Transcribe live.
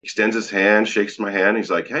extends his hand, shakes my hand. He's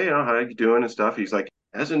like, "Hey, how you doing?" and stuff. He's like,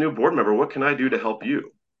 "As a new board member, what can I do to help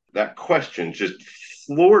you?" That question just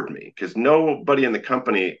floored me because nobody in the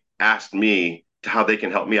company asked me how they can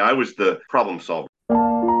help me. I was the problem solver.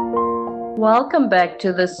 Welcome back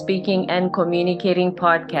to the Speaking and Communicating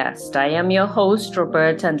podcast. I am your host,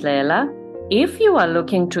 Roberta Ndlela. If you are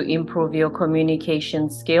looking to improve your communication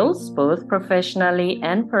skills, both professionally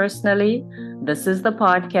and personally, this is the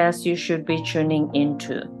podcast you should be tuning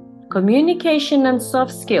into. Communication and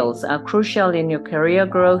soft skills are crucial in your career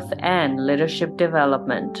growth and leadership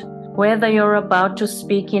development. Whether you're about to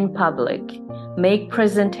speak in public, make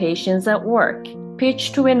presentations at work,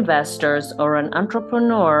 pitch to investors, or an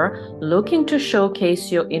entrepreneur looking to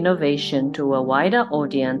showcase your innovation to a wider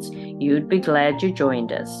audience, you'd be glad you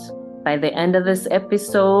joined us. By the end of this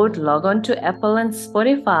episode, log on to Apple and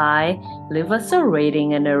Spotify, leave us a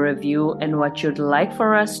rating and a review and what you'd like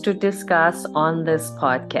for us to discuss on this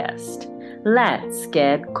podcast. Let's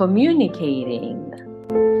get communicating.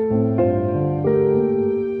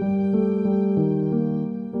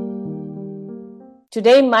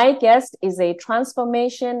 Today, my guest is a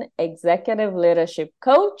transformation executive leadership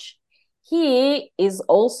coach. He is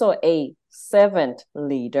also a servant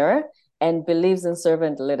leader and believes in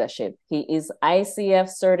servant leadership. He is ICF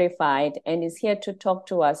certified and is here to talk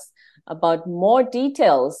to us about more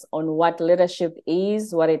details on what leadership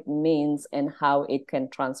is, what it means, and how it can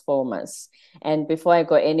transform us. And before I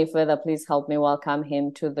go any further, please help me welcome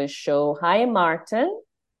him to the show. Hi, Marten.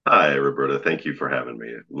 Hi, Roberta. Thank you for having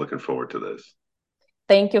me. Looking forward to this.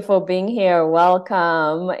 Thank you for being here.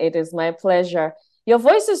 Welcome. It is my pleasure. Your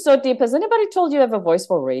voice is so deep. Has anybody told you you have a voice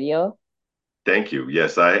for radio? Thank you.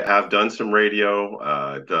 Yes, I have done some radio.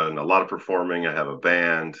 I've done a lot of performing. I have a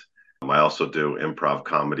band. I also do improv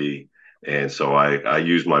comedy. And so I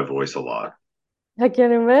use my voice a lot. I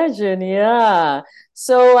can imagine. Yeah.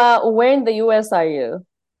 So, where in the US are you?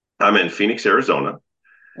 I'm in Phoenix, Arizona.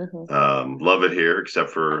 Mhm. Love it here,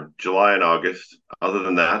 except for July and August. Other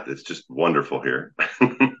than that, it's just wonderful here.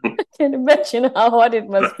 I can imagine how hot it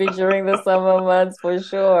must be during the summer months for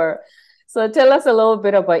sure. So, tell us a little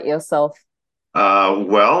bit about yourself.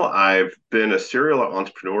 Well, I've been a serial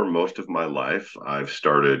entrepreneur most of my life. I've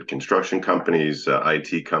started construction companies,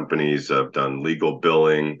 IT companies. I've done legal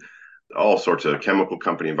billing, all sorts of chemical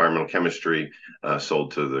company, environmental chemistry, sell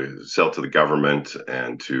to the government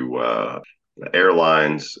and to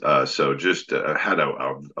airlines. So just had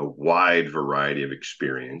a wide variety of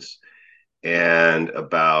experience. And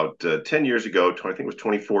about 10 years ago, I think it was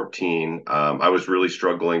 2014, I was really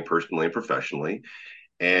struggling personally and professionally.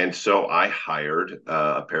 And so I hired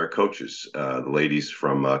a pair of coaches, the ladies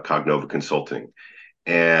from Cognova Consulting,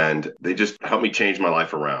 and they just helped me change my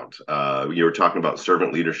life around. You were talking about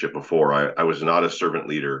servant leadership before. I was not a servant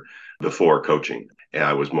leader before coaching. And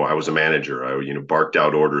I was a manager. Barked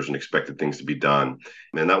out orders and expected things to be done.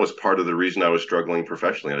 And that was part of the reason I was struggling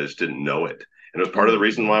professionally. I just didn't know it. And it was part of the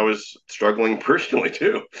reason why I was struggling personally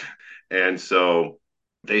too. And so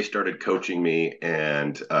they started coaching me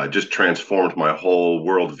and just transformed my whole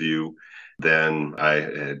worldview. Then I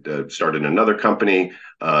had started another company,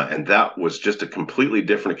 and that was just a completely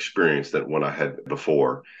different experience than what I had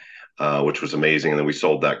before, which was amazing. And then we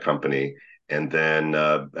sold that company. And then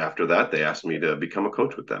after that, they asked me to become a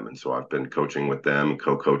coach with them. And so I've been coaching with them,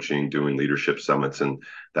 co coaching, doing leadership summits, and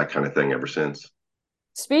that kind of thing ever since.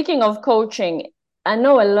 Speaking of coaching, I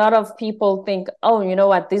know a lot of people think, oh, you know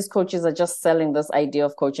what, these coaches are just selling this idea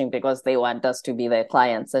of coaching because they want us to be their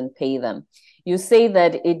clients and pay them. You say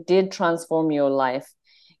that it did transform your life.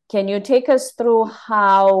 Can you take us through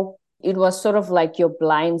how it was sort of like your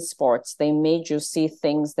blind spots? They made you see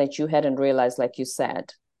things that you hadn't realized, like you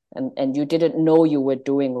said, and you didn't know you were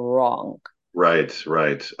doing wrong. Right,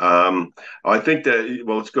 right. I think that,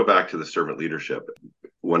 well, let's go back to the servant leadership.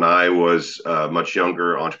 When I was much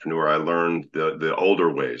younger entrepreneur, I learned the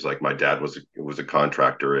older ways. Like my dad was a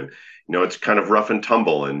contractor, and it's kind of rough and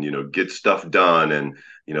tumble, and get stuff done, and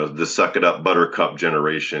the suck it up buttercup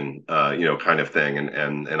generation, kind of thing.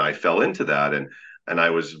 And I fell into that, and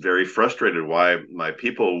I was very frustrated why my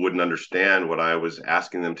people wouldn't understand what I was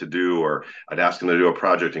asking them to do, or I'd ask them to do a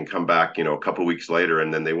project and come back, a couple of weeks later,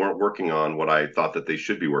 and then they weren't working on what I thought that they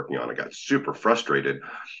should be working on. I got super frustrated.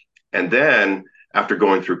 And then after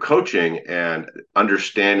going through coaching and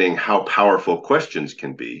understanding how powerful questions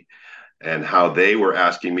can be, and how they were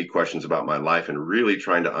asking me questions about my life and really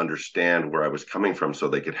trying to understand where I was coming from so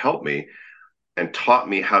they could help me, and taught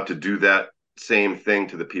me how to do that same thing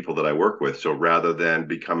to the people that I work with. So rather than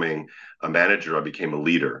becoming a manager, I became a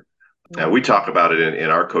leader. And we talk about it in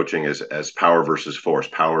our coaching as power versus force,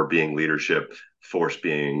 power being leadership, force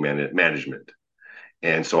being management.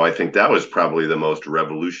 And so I think that was probably the most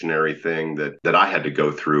revolutionary thing that I had to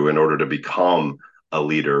go through in order to become a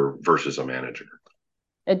leader versus a manager.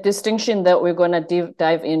 A distinction that we're going to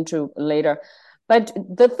dive into later. But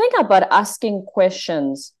the thing about asking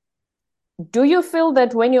questions, do you feel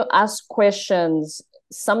that when you ask questions,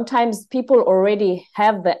 sometimes people already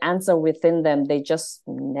have the answer within them? They just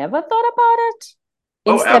never thought about it?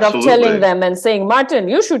 Oh, Instead of telling absolutely. them and saying, Martin,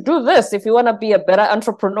 you should do this if you want to be a better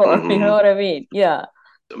entrepreneur. You know Mm-hmm. what I mean? Yeah.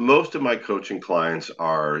 Most of my coaching clients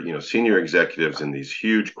are, senior executives in these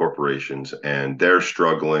huge corporations, and they're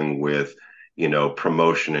struggling with,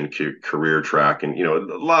 promotion and career track and,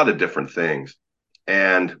 a lot of different things.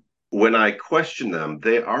 And when I question them,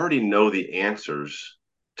 they already know the answers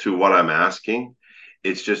to what I'm asking.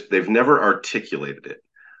 It's just they've never articulated it.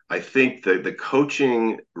 I think the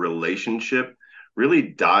coaching relationship really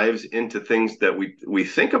dives into things that we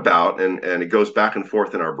think about, and it goes back and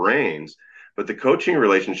forth in our brains. But the coaching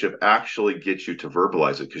relationship actually gets you to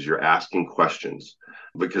verbalize it because you're asking questions,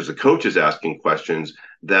 because the coach is asking questions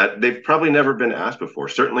that they've probably never been asked before,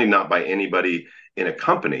 certainly not by anybody in a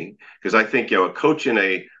company. Because I think, a coach in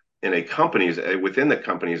a company is within the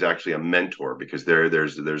company is actually a mentor, because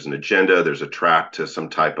there's an agenda, there's a track to some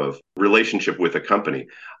type of relationship with a company.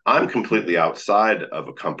 I'm completely outside of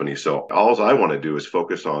a company, so all I want to do is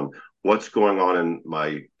focus on what's going on in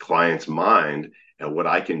my client's mind and what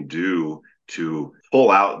I can do to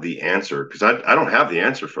pull out the answer, because I don't have the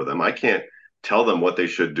answer for them. I can't tell them what they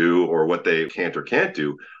should do or what they can't or can't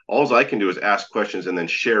do. All I can do is ask questions and then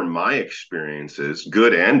share my experiences,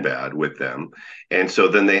 good and bad, with them. And so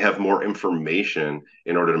then they have more information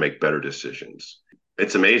in order to make better decisions.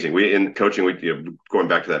 It's amazing. We in coaching, going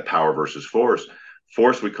back to that power versus force.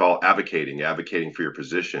 Force we call advocating for your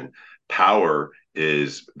position. Power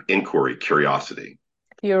is inquiry, curiosity.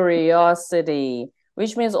 Curiosity,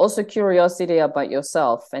 which means also curiosity about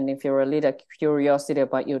yourself. And if you're a leader, curiosity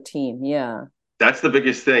about your team. Yeah. That's the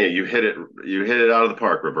biggest thing. You hit it out of the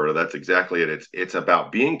park, Roberta. That's exactly it. It's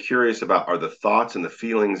about being curious about, are the thoughts and the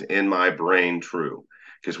feelings in my brain true?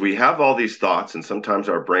 Because we have all these thoughts, and sometimes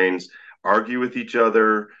our brains argue with each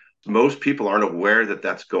other. Most people aren't aware that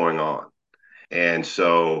that's going on. And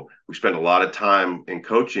so we spend a lot of time in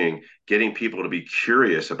coaching getting people to be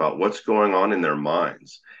curious about what's going on in their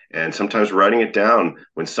minds. And sometimes writing it down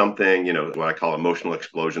when something, what I call emotional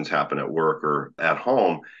explosions happen at work or at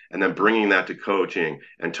home, and then bringing that to coaching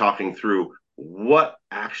and talking through what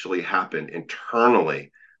actually happened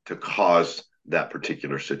internally to cause that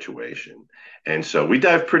particular situation. And so we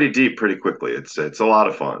dive pretty deep pretty quickly. It's a lot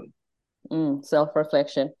of fun.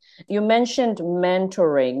 Self-reflection. You mentioned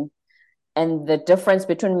mentoring. And the difference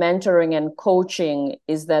between mentoring and coaching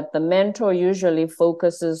is that the mentor usually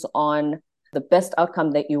focuses on the best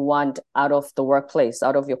outcome that you want out of the workplace,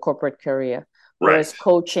 out of your corporate career, whereas Right.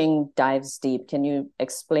 coaching dives deep. Can you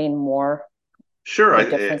explain more Sure, the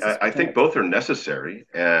differences I between the think two? both are necessary,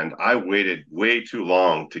 and I waited way too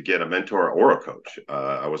long to get a mentor or a coach.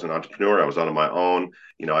 I was an entrepreneur; I was on my own.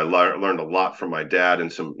 I learned a lot from my dad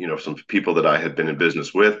and some people that I had been in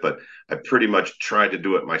business with, but I pretty much tried to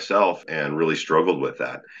do it myself and really struggled with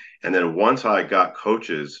that. And then once I got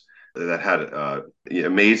coaches that had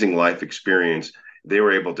amazing life experience, they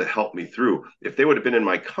were able to help me through. If they would have been in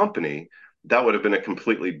my company, that would have been a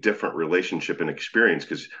completely different relationship and experience,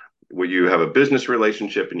 because where you have a business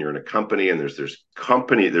relationship and you're in a company, and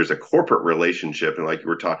there's a corporate relationship, and like you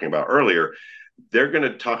were talking about earlier, they're going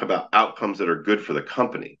to talk about outcomes that are good for the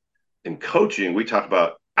company. In coaching, we talk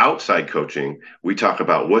about outside coaching. We talk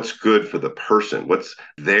about what's good for the person, what's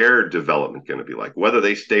their development going to be like, whether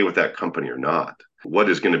they stay with that company or not, what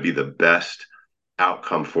is going to be the best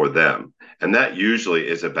outcome for them. And that usually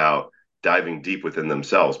is about diving deep within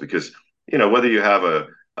themselves, because whether you have a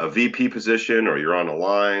VP position or you're on a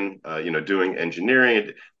line, doing engineering,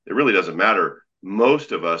 it really doesn't matter.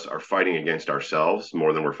 Most of us are fighting against ourselves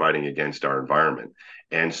more than we're fighting against our environment.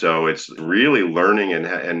 And so it's really learning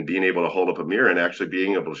and being able to hold up a mirror and actually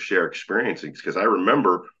being able to share experiences. Because I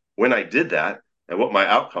remember when I did that and what my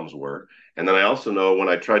outcomes were. And then I also know when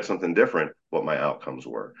I tried something different, what my outcomes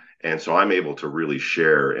were. And so I'm able to really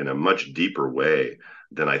share in a much deeper way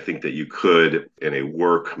than I think that you could in a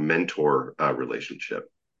work mentor relationship.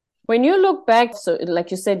 When you look back, so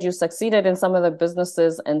like you said, you succeeded in some of the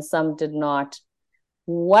businesses and some did not.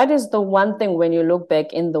 What is the one thing when you look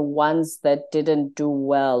back in the ones that didn't do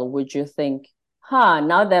well, would you think,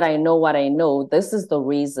 now that I know what I know, this is the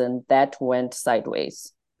reason that went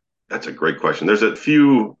sideways? That's a great question. There's a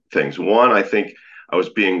few things. One, I think I was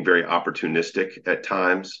being very opportunistic at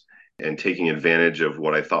times and taking advantage of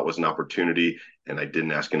what I thought was an opportunity, and I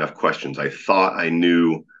didn't ask enough questions. I thought I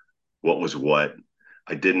knew what was what.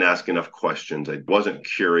 I didn't ask enough questions. I wasn't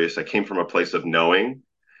curious. I came from a place of knowing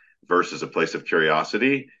versus a place of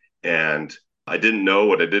curiosity. And I didn't know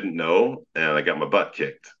what I didn't know, and I got my butt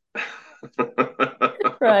kicked.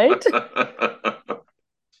 Right.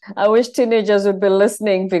 I wish teenagers would be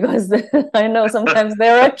listening because I know sometimes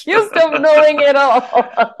they're accused of knowing it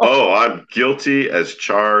all. Oh, I'm guilty as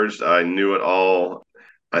charged. I knew it all.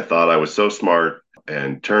 I thought I was so smart,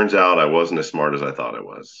 and turns out I wasn't as smart as I thought I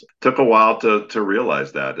was. Took a while to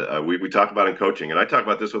realize that. We talk about in coaching, and I talk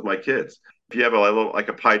about this with my kids. If you have a little like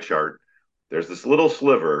a pie chart, there's this little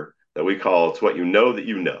sliver that we call it's what you know that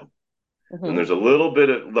you know. And Mm-hmm. there's a little bit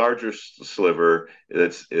of larger sliver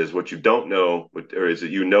that's is what you don't know, or is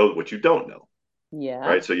it you know what you don't know, Yeah.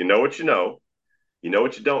 right? So you know what you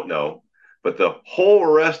don't know, but the whole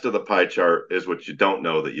rest of the pie chart is what you don't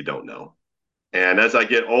know that you don't know. And as I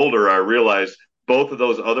get older, I realize both of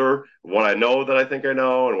those other, what I know that I think I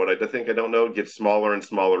know and what I think I don't know, gets smaller and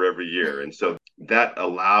smaller every year. And so that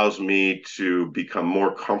allows me to become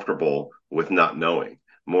more comfortable with not knowing,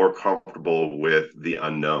 more comfortable with the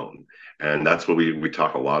unknown. And that's what we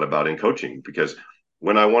talk a lot about in coaching because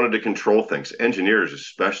when I wanted to control things, engineers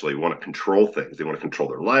especially want to control things. They want to control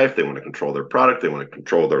their life, they want to control their product, they want to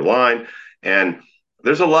control their line. And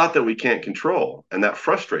there's a lot that we can't control, and that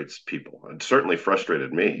frustrates people. It certainly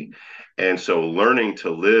frustrated me. And so learning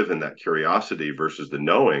to live in that curiosity versus the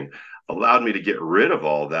knowing allowed me to get rid of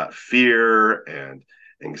all that fear and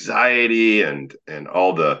anxiety and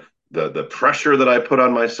all the pressure that I put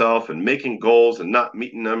on myself and making goals and not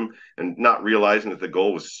meeting them and not realizing that the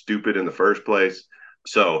goal was stupid in the first place.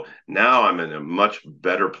 So now I'm in a much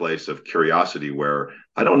better place of curiosity where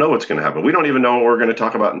I don't know what's going to happen. We don't even know what we're going to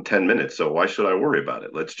talk about in 10 minutes. So why should I worry about it?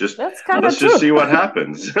 That's kind Let's of just true. see what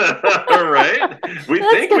happens. Right? We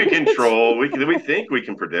That's think we kind of control, true. we think we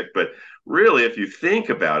can predict, but really if you think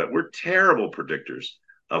about it, we're terrible predictors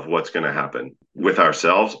of what's going to happen with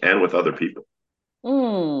ourselves and with other people.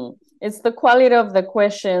 It's the quality of the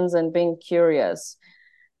questions and being curious.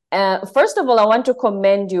 First of all, I want to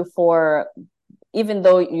commend you for, even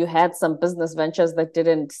though you had some business ventures that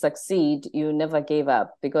didn't succeed, you never gave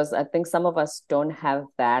up because I think some of us don't have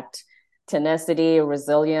that tenacity,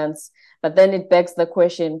 resilience. But then it begs the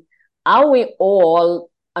question, are we all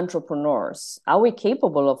entrepreneurs? Are we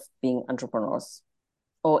capable of being entrepreneurs?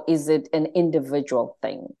 Or is it an individual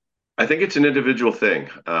thing? I think it's an individual thing.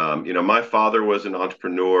 My father was an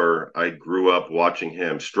entrepreneur. I grew up watching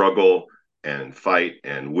him struggle and fight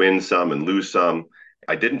and win some and lose some.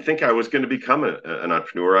 I didn't think I was going to become an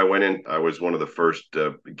entrepreneur. I was one of the first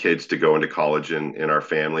kids to go into college in our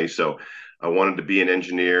family. So I wanted to be an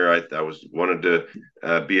engineer. I wanted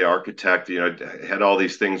to be an architect. I had all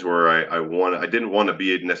these things where I didn't want to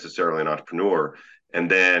be necessarily an entrepreneur. And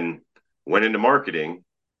then went into marketing,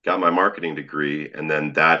 got my marketing degree, and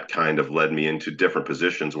then that kind of led me into different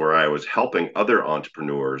positions where I was helping other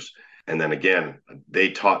entrepreneurs. And then again, they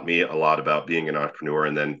taught me a lot about being an entrepreneur.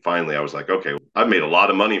 And then finally, I was like, okay, I've made a lot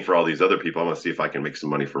of money for all these other people. I'm going to see if I can make some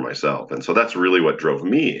money for myself. And so that's really what drove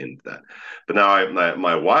me into that. But now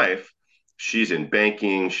my wife, she's in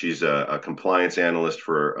banking. She's a compliance analyst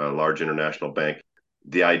for a large international bank.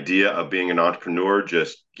 The idea of being an entrepreneur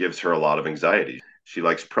just gives her a lot of anxiety. She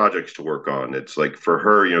likes projects to work on. It's like for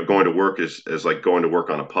her, going to work is like going to work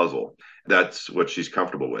on a puzzle. That's what she's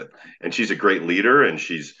comfortable with. And she's a great leader and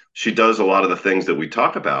she does a lot of the things that we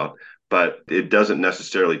talk about, but it doesn't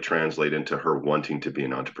necessarily translate into her wanting to be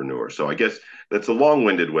an entrepreneur. So I guess that's a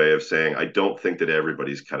long-winded way of saying I don't think that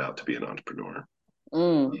everybody's cut out to be an entrepreneur.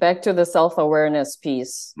 Back to the self-awareness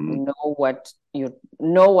piece. Mm. Know what you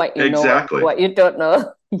know and Exactly. what you don't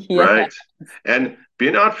know. Yeah. Right. And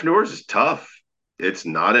being an entrepreneur is tough. It's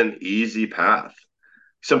not an easy path.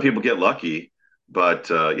 Some people get lucky, but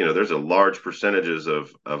there's a large percentages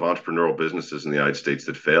of entrepreneurial businesses in the United States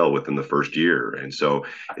that fail within the first year, and so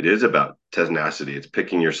it is about tenacity. It's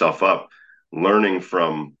picking yourself up, learning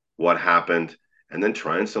from what happened, and then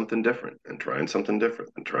trying something different, and trying something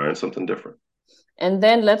different, and trying something different. And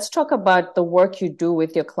then let's talk about the work you do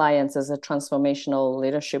with your clients as a transformational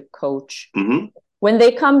leadership coach. Mm-hmm. When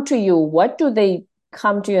they come to you, what do they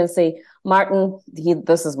come to you and say, Marten,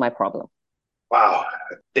 this is my problem? Wow,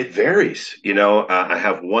 it varies. I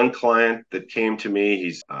have one client that came to me.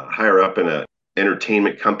 He's higher up in an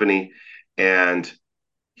entertainment company, and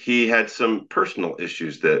he had some personal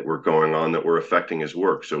issues that were going on that were affecting his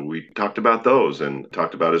work. So we talked about those and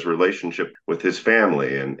talked about his relationship with his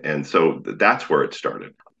family. And so that's where it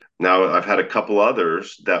started. Now I've had a couple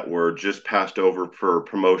others that were just passed over for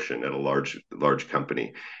promotion at a large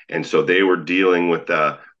company. And so they were dealing with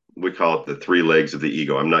we call it the three legs of the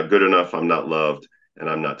ego. I'm not good enough, I'm not loved, and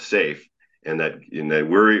I'm not safe. And that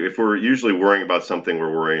we're if we're usually worrying about something,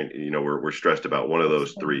 we're worrying, we're stressed about one of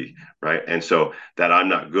those three, right? And so that I'm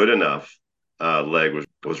not good enough leg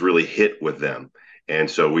was really hit with them. And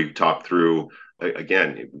so we talked through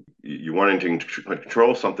again, you wanting to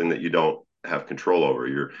control something that you don't have control over.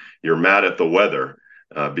 You're mad at the weather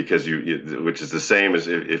because which is the same as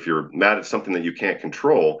if you're mad at something that you can't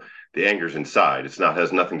control. The anger's inside. It's not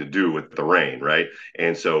has nothing to do with the rain, right?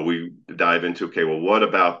 And so we dive into, okay, well, what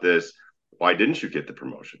about this? Why didn't you get the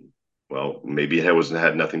promotion? Well, maybe it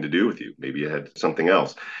had nothing to do with you. Maybe it had something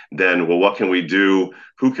else. Then, well, what can we do?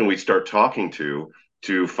 Who can we start talking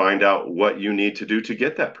to find out what you need to do to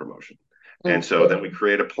get that promotion? And so then we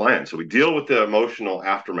create a plan. So we deal with the emotional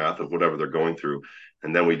aftermath of whatever they're going through,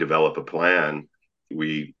 and then we develop a plan.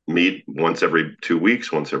 We meet once every 2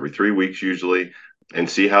 weeks, once every 3 weeks, usually, and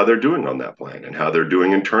see how they're doing on that plan and how they're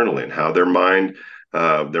doing internally and how their mind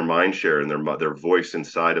share and their voice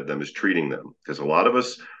inside of them is treating them. Because a lot of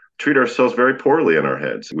us treat ourselves very poorly in our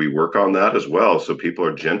heads. We work on that as well, so people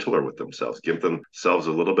are gentler with themselves, give themselves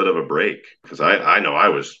a little bit of a break. Because I know I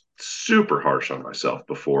was super harsh on myself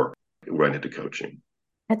before I went into coaching.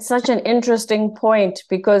 It's such an interesting point,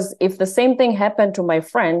 because if the same thing happened to my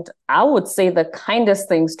friend, I would say the kindest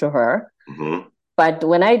things to her. Mm-hmm. But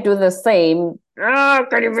when I do the same, oh,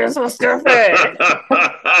 can you be so stupid?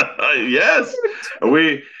 Yes,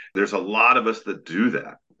 we there's a lot of us that do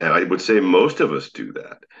that, and I would say most of us do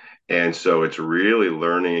that. And so it's really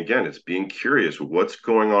learning again. It's being curious what's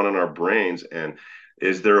going on in our brains, and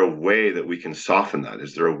is there a way that we can soften that?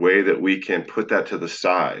 Is there a way that we can put that to the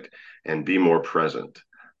side and be more present?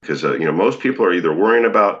 Because most people are either worrying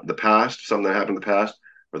about the past, something that happened in the past,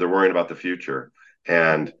 or they're worrying about the future,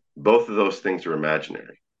 and both of those things are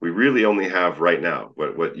imaginary. We really only have right now.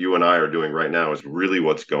 What you and I are doing right now is really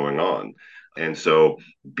what's going on. And so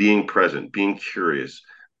being present, being curious,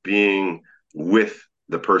 being with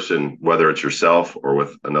the person, whether it's yourself or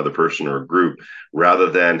with another person or a group, rather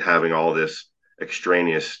than having all this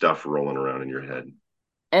extraneous stuff rolling around in your head.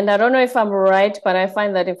 And I don't know if I'm right, but I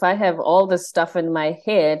find that if I have all this stuff in my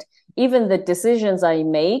head, even the decisions I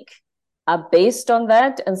make are based on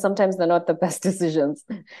that. And sometimes they're not the best decisions.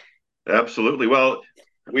 Absolutely. Well,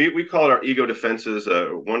 we call it our ego defenses.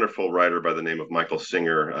 A wonderful writer by the name of Michael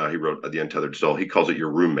Singer, he wrote The Untethered Soul. He calls it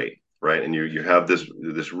your roommate, right? And you have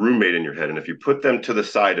this roommate in your head, and if you put them to the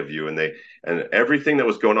side of you, and everything that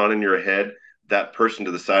was going on in your head, that person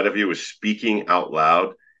to the side of you was speaking out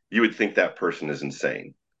loud, you would think that person is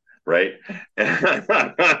insane, right?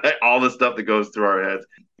 All the stuff that goes through our heads.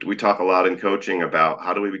 We talk a lot in coaching about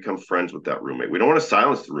how do we become friends with that roommate. We don't want to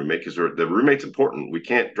silence the roommate because the roommate's important. We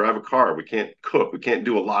can't drive a car. We can't cook. We can't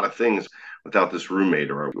do a lot of things without this roommate,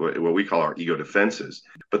 or what we call our ego defenses.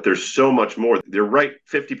 But there's so much more. They're right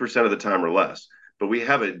 50% of the time or less. But we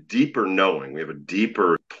have a deeper knowing. We have a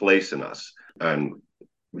deeper place in us. And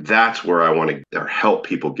that's where I want to help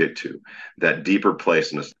people get to, that deeper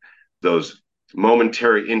place in us, those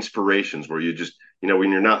momentary inspirations where you just,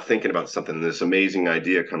 when you're not thinking about something, this amazing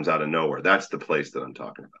idea comes out of nowhere. That's the place that I'm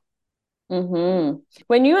talking about. Mm-hmm.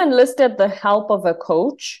 When you enlisted the help of a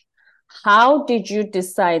coach, how did you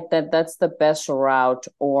decide that that's the best route,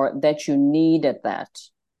 or that you needed that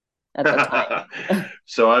at the time?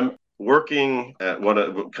 So I'm working at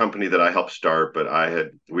a company that I helped start, but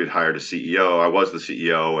we'd hired a CEO. I was the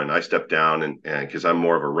CEO, and I stepped down, and because I'm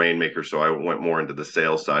more of a rainmaker, so I went more into the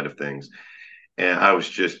sales side of things. And I was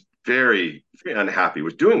just very, very unhappy.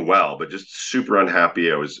 Was doing well, but just super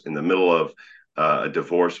unhappy. I was in the middle of a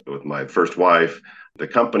divorce with my first wife. The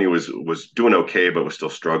company was doing okay, but was still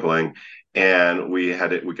struggling. And we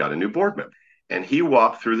got a new board member, and he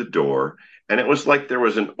walked through the door, and it was like there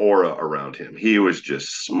was an aura around him. He was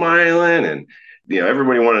just smiling, and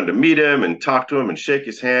everybody wanted to meet him and talk to him and shake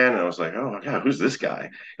his hand. And I was like, oh my God, who's this guy?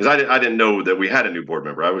 Because I didn't know that we had a new board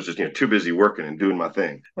member. I was just too busy working and doing my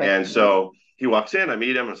thing. Right. And so he walks in, I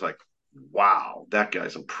meet him. It's like, wow, that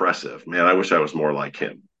guy's impressive, man. I wish I was more like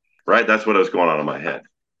him. Right? That's what was going on in my head.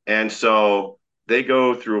 And so they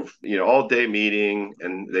go through all day meeting,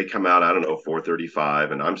 and they come out, I don't know,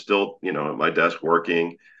 4:35, and I'm still at my desk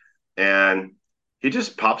working, and he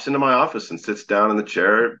just pops into my office and sits down in the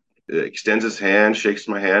chair, extends his hand, shakes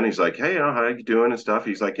my hand. He's like, hey, how you doing and stuff.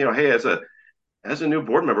 He's like, hey, as a new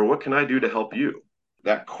board member, what can I do to help you?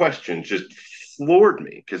 That question just floored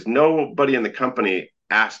me, because nobody in the company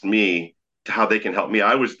asked me how they can help me.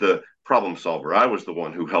 I was the problem solver. I was the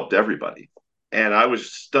one who helped everybody. And I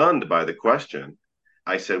was stunned by the question.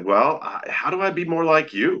 I said, well, how do I be more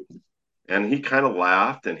like you? And he kind of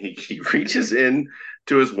laughed, and he reaches in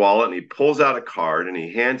to his wallet, and he pulls out a card, and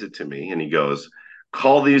he hands it to me, and he goes,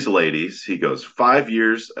 call these ladies. He goes, 5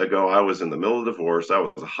 years ago, I was in the middle of divorce. I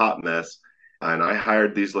was a hot mess. And I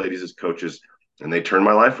hired these ladies as coaches, and they turned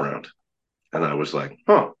my life around. And I was like,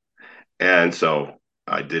 huh. And so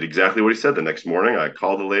I did exactly what he said. The next morning, I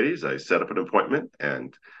called the ladies, I set up an appointment,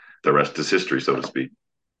 and the rest is history, so to speak.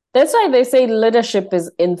 That's why they say leadership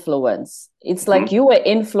is influence. It's like Mm-hmm. you were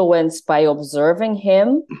influenced by observing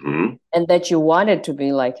him Mm-hmm. and that you wanted to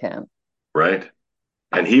be like him. Right.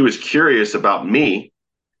 And he was curious about me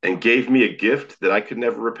and gave me a gift that I could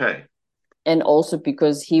never repay. And also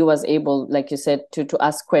because he was able, like you said, to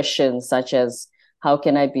ask questions such as, how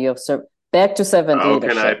can I be of service? Back to servant How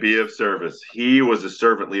can I leadership. be of service? He was a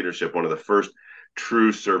servant leadership, one of the first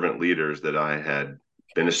true servant leaders that I had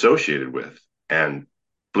been associated with, and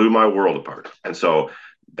blew my world apart. And so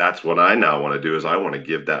that's what I now want to do is I want to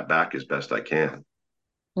give that back as best I can.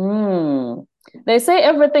 Mm. They say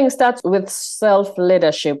everything starts with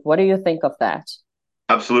self-leadership. What do you think of that?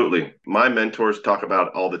 Absolutely. My mentors talk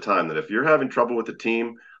about all the time that if you're having trouble with the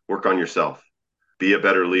team, work on yourself. Be a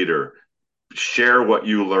better leader. Share what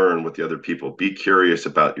you learn with the other people. Be curious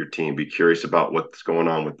about your team. Be curious about what's going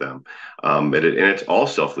on with them. And it's all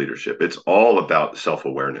self leadership. It's all about self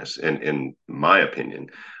awareness. And in my opinion,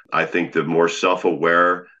 I think the more self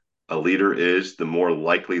aware a leader is, the more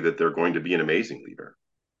likely that they're going to be an amazing leader.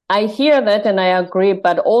 I hear that and I agree,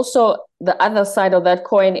 but also the other side of that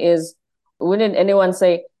coin is, wouldn't anyone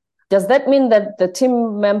say, does that mean that the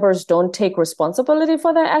team members don't take responsibility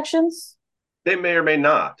for their actions? They may or may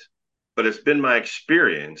not, but it's been my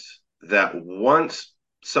experience that once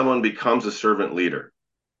someone becomes a servant leader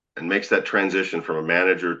and makes that transition from a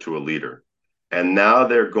manager to a leader, and now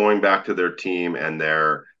they're going back to their team and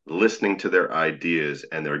they're listening to their ideas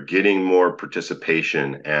and they're getting more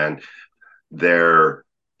participation and they're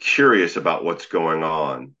curious about what's going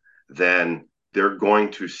on, then they're going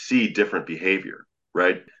to see different behavior,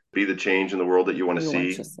 right? Be the change in the world that you want to You want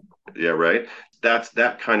see. to say. Yeah, right. That's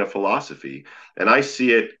that kind of philosophy. And I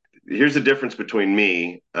see it. Here's the difference between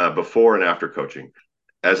me before and after coaching.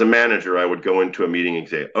 As a manager, I would go into a meeting and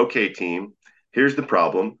say, okay, team, here's the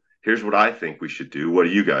problem. Here's what I think we should do. What do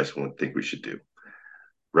you guys think we should do?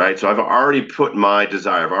 Right. So I've already put my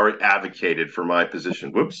desire, I've already advocated for my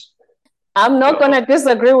position. Whoops. I'm not going Uh-oh. to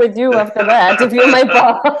disagree with you after that if you're my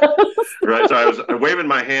boss. Right. So I was waving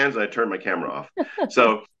my hands and I turned my camera off.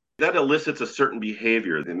 So that elicits a certain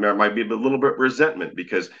behavior. There might be a little bit of resentment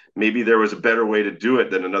because maybe there was a better way to do it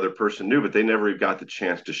than another person knew, but they never got the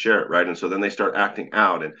chance to share it. Right. And so then they start acting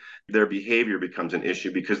out and their behavior becomes an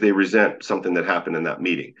issue because they resent something that happened in that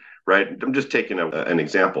meeting. Right. I'm just taking an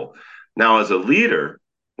example. Now, as a leader,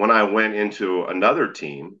 when I went into another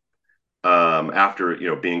team,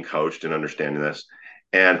 after being coached and understanding this,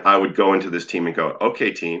 and I would go into this team and go,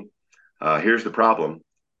 okay, team, here's the problem.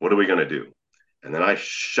 What are we going to do? And then I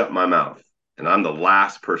shut my mouth and I'm the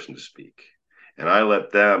last person to speak. And I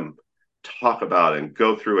let them talk about and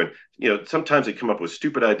go through. And, sometimes they come up with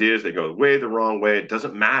stupid ideas. They go way the wrong way. It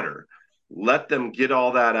doesn't matter. Let them get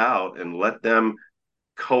all that out and let them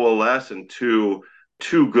coalesce into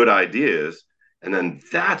two good ideas. And then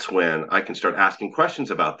that's when I can start asking questions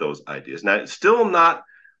about those ideas. Now, it's still not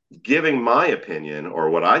giving my opinion or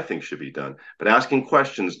what I think should be done, but asking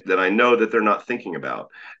questions that I know that they're not thinking about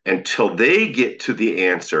until they get to the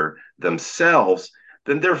answer themselves,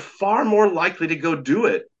 then they're far more likely to go do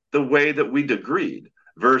it the way that we'd agreed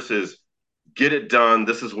versus get it done.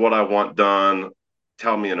 This is what I want done.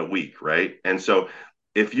 Tell me in a week, right? And so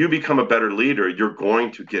if you become a better leader, you're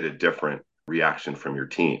going to get a different reaction from your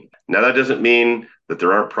team. Now, that doesn't mean that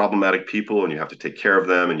there aren't problematic people and you have to take care of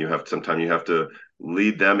them and sometimes you have to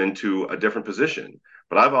lead them into a different position.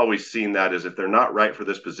 But I've always seen that as if they're not right for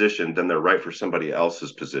this position, then they're right for somebody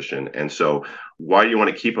else's position. And so why do you want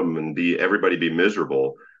to keep them and everybody be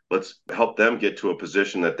miserable? Let's help them get to a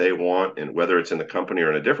position that they want. And whether it's in the company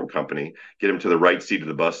or in a different company, get them to the right seat of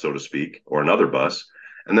the bus, so to speak, or another bus,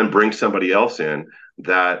 and then bring somebody else in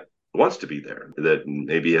that wants to be there, that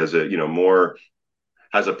maybe has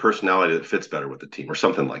a personality that fits better with the team or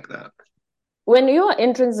something like that. When you are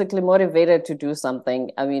intrinsically motivated to do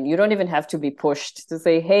something, I mean, you don't even have to be pushed to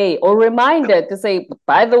say, hey, or reminded to say,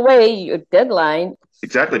 by the way, your deadline.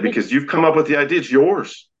 Exactly, because you've come up with the idea, it's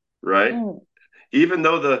yours, right? Mm. Even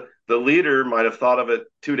though the leader might have thought of it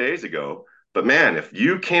 2 days ago, but man, if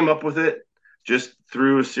you came up with it just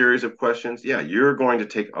through a series of questions, yeah, you're going to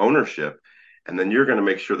take ownership and then you're going to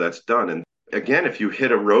make sure that's done. And again, if you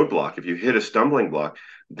hit a roadblock, if you hit a stumbling block,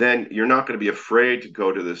 then you're not going to be afraid to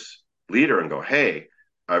go to this leader and go, hey,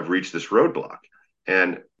 I've reached this roadblock.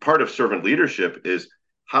 And part of servant leadership is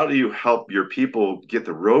how do you help your people get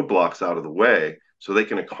the roadblocks out of the way so they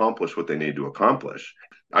can accomplish what they need to accomplish.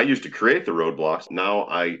 I used to create the roadblocks. Now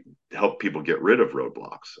I help people get rid of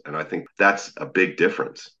roadblocks. And I think that's a big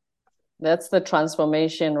difference. That's the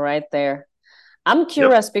transformation right there. I'm Yep.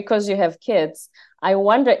 curious because you have kids. I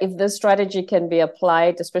wonder if this strategy can be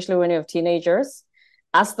applied, especially when you have teenagers.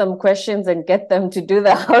 Ask them questions and get them to do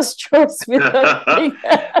the house chores without anything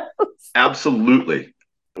else. Absolutely.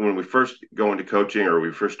 When we first go into coaching or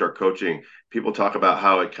we first start coaching, people talk about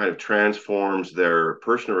how it kind of transforms their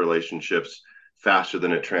personal relationships faster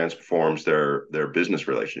than it transforms their business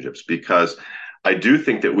relationships. Because I do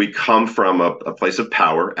think that we come from a place of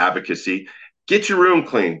power, advocacy. Get your room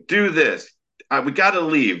clean, do this. We got to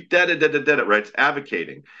leave. Right? It's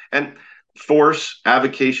advocating. And force,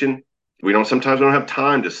 avocation, sometimes we don't have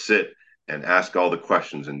time to sit and ask all the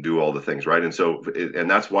questions and do all the things, right? And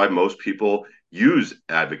that's why most people use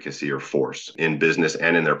advocacy or force in business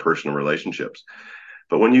and in their personal relationships.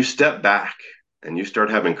 But when you step back and you start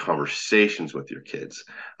having conversations with your kids,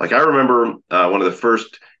 like I remember one of the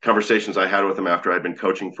first conversations I had with them after I'd been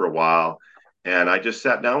coaching for a while, and I just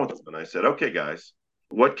sat down with them and I said, okay, guys,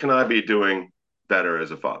 what can I be doing better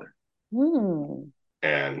as a father?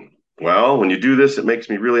 And well, when you do this, it makes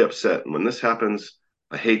me really upset. And when this happens,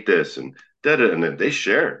 I hate this. And and then they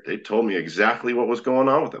shared. They told me exactly what was going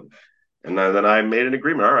on with them. And then I made an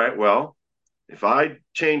agreement. All right, well, if I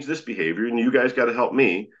change this behavior and you guys got to help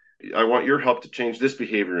me, I want your help to change this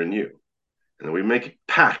behavior in you. And then we make a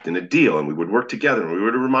pact and a deal, and we would work together and we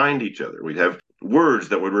would remind each other. We'd have words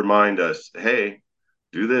that would remind us, hey,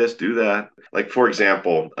 do this, do that. Like, for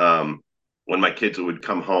example, when my kids would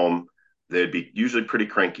come home, they'd be usually pretty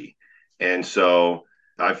cranky. And so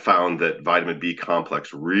I've found that vitamin B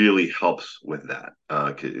complex really helps with that.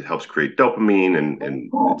 It helps create dopamine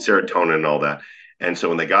and serotonin and all that. And so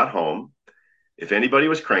when they got home, if anybody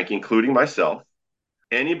was cranky, including myself,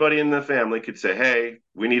 anybody in the family could say, hey,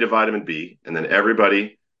 we need a vitamin B. And then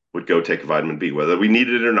everybody would go take a vitamin B, whether we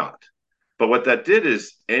needed it or not. But what that did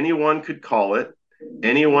is anyone could call it.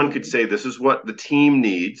 Anyone could say, this is what the team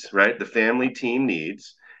needs, right? The family team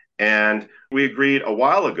needs. And we agreed a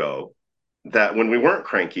while ago that when we weren't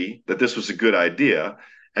cranky, that this was a good idea.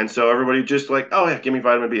 And so everybody just like, oh, yeah, give me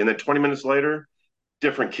vitamin B. And then 20 minutes later,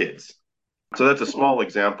 different kids. So that's a small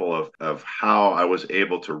example of how I was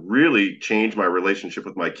able to really change my relationship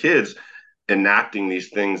with my kids, enacting these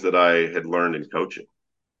things that I had learned in coaching.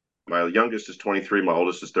 My youngest is 23, my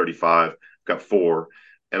oldest is 35, got four.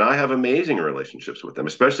 And I have amazing relationships with them,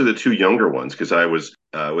 especially the two younger ones, because I was,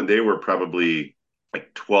 when they were probably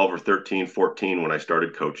like 12 or 13, 14 when I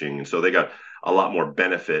started coaching. And so they got a lot more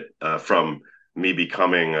benefit from me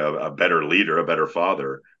becoming a better leader, a better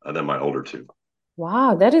father than my older two.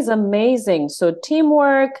 Wow, that is amazing. So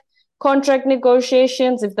teamwork, contract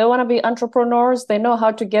negotiations, if they want to be entrepreneurs, they know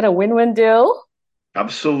how to get a win-win deal.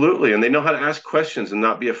 Absolutely. And they know how to ask questions and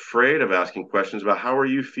not be afraid of asking questions about how are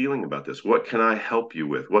you feeling about this? What can I help you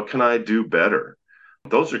with? What can I do better?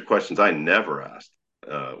 Those are questions I never asked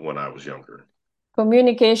when I was younger.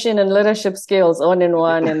 Communication and leadership skills on in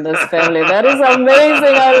one in this family. That is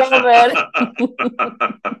amazing. I love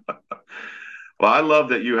it. Well, I love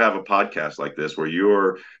that you have a podcast like this where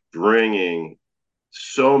you're bringing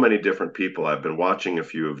so many different people. I've been watching a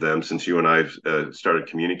few of them since you and I started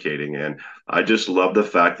communicating. And I just love the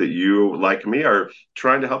fact that you, like me, are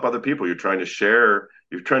trying to help other people. You're trying to share,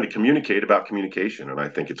 you're trying to communicate about communication. And I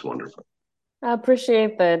think it's wonderful. I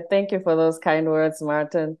appreciate that. Thank you for those kind words,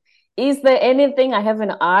 Marten. Is there anything I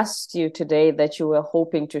haven't asked you today that you were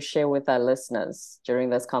hoping to share with our listeners during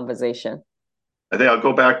this conversation? I think I'll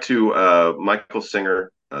go back to Michael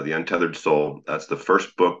Singer, The Untethered Soul. That's the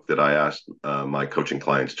first book that I asked my coaching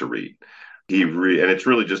clients to read. And it's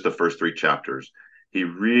really just the first three chapters. He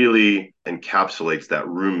really encapsulates that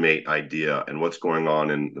roommate idea and what's going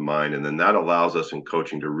on in the mind. And then that allows us in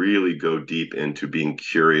coaching to really go deep into being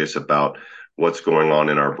curious about what's going on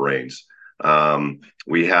in our brains.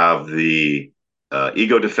 We have the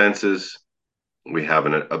ego defenses. We have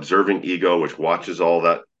an observing ego, which watches all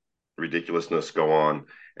that ridiculousness go on.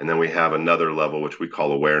 And then we have another level, which we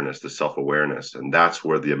call awareness, the self-awareness. And that's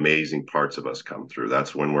where the amazing parts of us come through.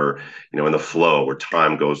 That's when we're, in the flow where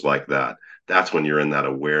time goes like that. That's when you're in that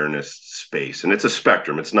awareness space. And it's a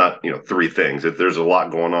spectrum. It's not, three things. There's a lot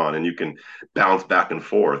going on and you can bounce back and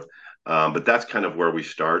forth. But that's kind of where we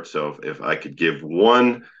start. So if I could give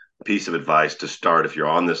one piece of advice to start, if you're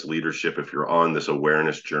on this leadership, if you're on this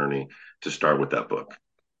awareness journey, to start with that book.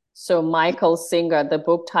 So Michael Singer, the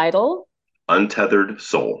book title? Untethered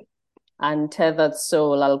Soul. Untethered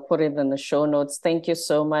Soul. I'll put it in the show notes. Thank you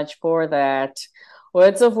so much for that.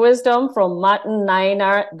 Words of wisdom from Marten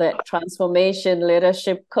Niner, the transformation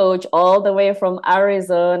leadership coach, all the way from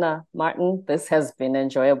Arizona. Marten, this has been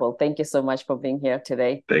enjoyable. Thank you so much for being here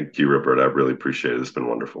today. Thank you, Roberta. I really appreciate it. It's been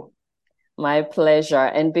wonderful. My pleasure.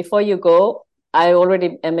 And before you go, I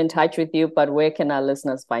already am in touch with you, but where can our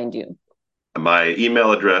listeners find you? My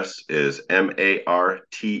email address is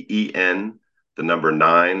Marten, the number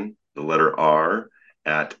 9, the letter R,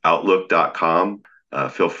 at outlook.com.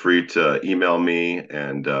 Feel free to email me.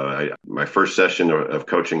 And my first session of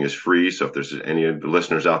coaching is free. So if there's any of the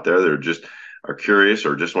listeners out there that are curious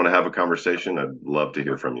or just want to have a conversation, I'd love to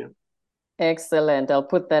hear from you. Excellent. I'll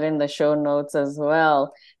put that in the show notes as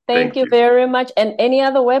well. Thank Thank you you. very much. And any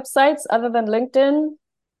other websites other than LinkedIn?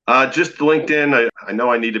 Just LinkedIn. I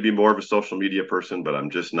know I need to be more of a social media person, but I'm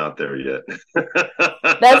just not there yet.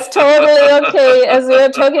 That's totally okay. As we were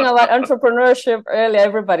talking about entrepreneurship earlier,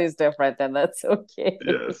 everybody's different, and that's okay.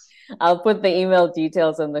 Yes. I'll put the email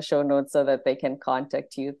details in the show notes so that they can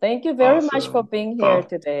contact you. Thank you very much for Awesome. being here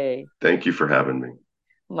today. Thank you for having me.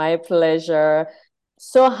 My pleasure.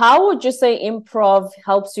 So, how would you say improv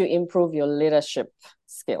helps you improve your leadership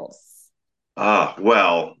skills?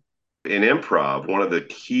 Well, in improv, one of the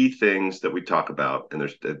key things that we talk about, and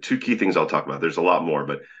there's two key things I'll talk about. There's a lot more,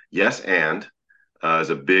 but yes, and is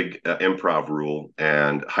a big improv rule,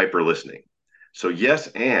 and hyper listening. So, yes,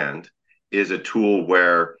 and is a tool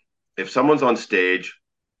where if someone's on stage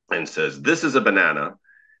and says, "This is a banana,"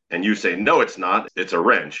 and you say, "No, it's not, it's a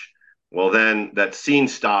wrench," well, then that scene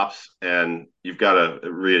stops and you've got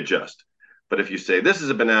to readjust. But if you say, "This is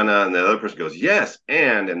a banana," and the other person goes, "Yes,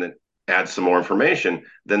 and then add some more information,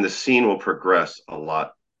 then the scene will progress a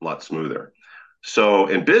lot smoother. So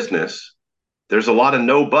in business, there's a lot of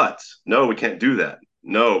no buts. No, we can't do that.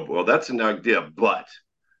 No, well, that's an idea, but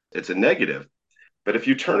it's a negative. But if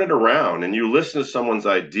you turn it around and you listen to someone's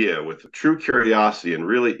idea with true curiosity and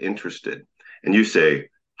really interested, and you say,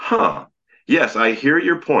 yes, I hear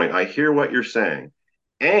your point. I hear what you're saying.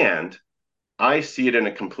 And I see it in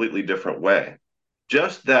a completely different way.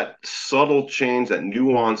 Just that subtle change, that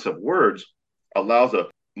nuance of words allows a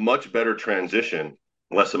much better transition,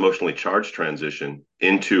 less emotionally charged transition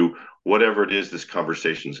into whatever it is this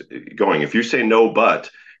conversation's going. If you say no, but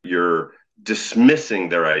you're dismissing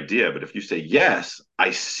their idea. But if you say, yes,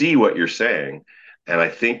 I see what you're saying, and I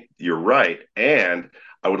think you're right, and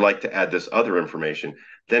I would like to add this other information,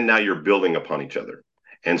 then now you're building upon each other.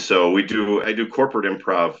 And so I do corporate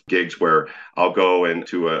improv gigs where I'll go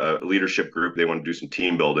into a leadership group. They want to do some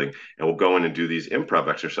team building, and we'll go in and do these improv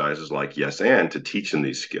exercises like yes and to teach them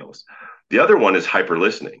these skills. The other one is hyper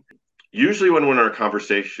listening. Usually, when we're in a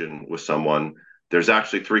conversation with someone, there's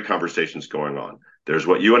actually three conversations going on. There's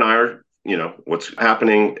what you and I are, what's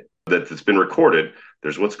happening that's been recorded.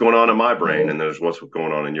 There's what's going on in my brain, and there's what's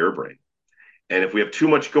going on in your brain. And if we have too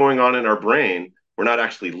much going on in our brain, we're not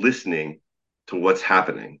actually listening to what's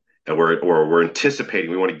happening, and we're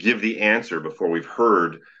anticipating. We want to give the answer before we've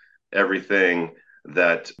heard everything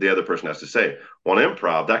that the other person has to say. Well, in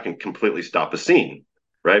improv, that can completely stop a scene,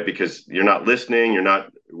 right? Because you're not listening, you're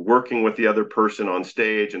not working with the other person on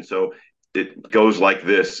stage, and so it goes like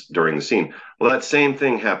this during the scene. Well, that same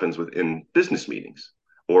thing happens within business meetings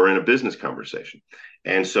or in a business conversation.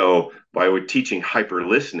 And so by teaching hyper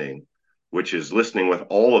listening, which is listening with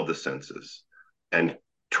all of the senses and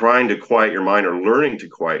trying to quiet your mind or learning to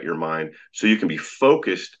quiet your mind so you can be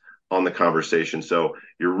focused on the conversation. So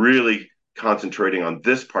you're really concentrating on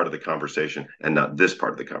this part of the conversation and not this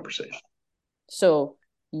part of the conversation. So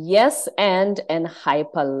yes and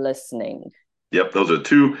hyper listening. Yep, those are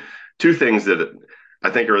two things that I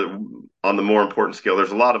think are on the more important scale.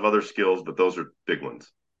 There's a lot of other skills, but those are big ones.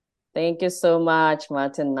 Thank you so much,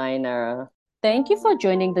 Marten Niner. Thank you for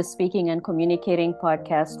joining the Speaking and Communicating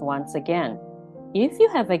podcast once again. If you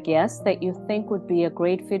have a guest that you think would be a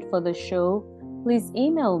great fit for the show, please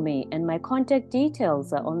email me, and my contact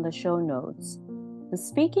details are on the show notes. The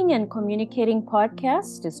Speaking and Communicating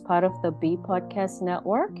podcast is part of the B Podcast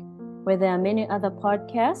Network, where there are many other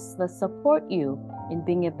podcasts that support you in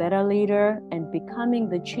being a better leader and becoming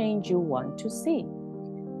the change you want to see.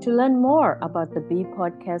 To learn more about the B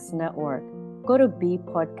Podcast Network, go to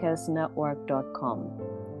bpodcastnetwork.com.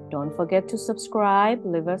 Don't forget to subscribe,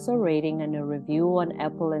 leave us a rating and a review on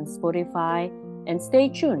Apple and Spotify, and stay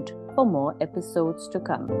tuned for more episodes to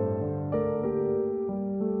come.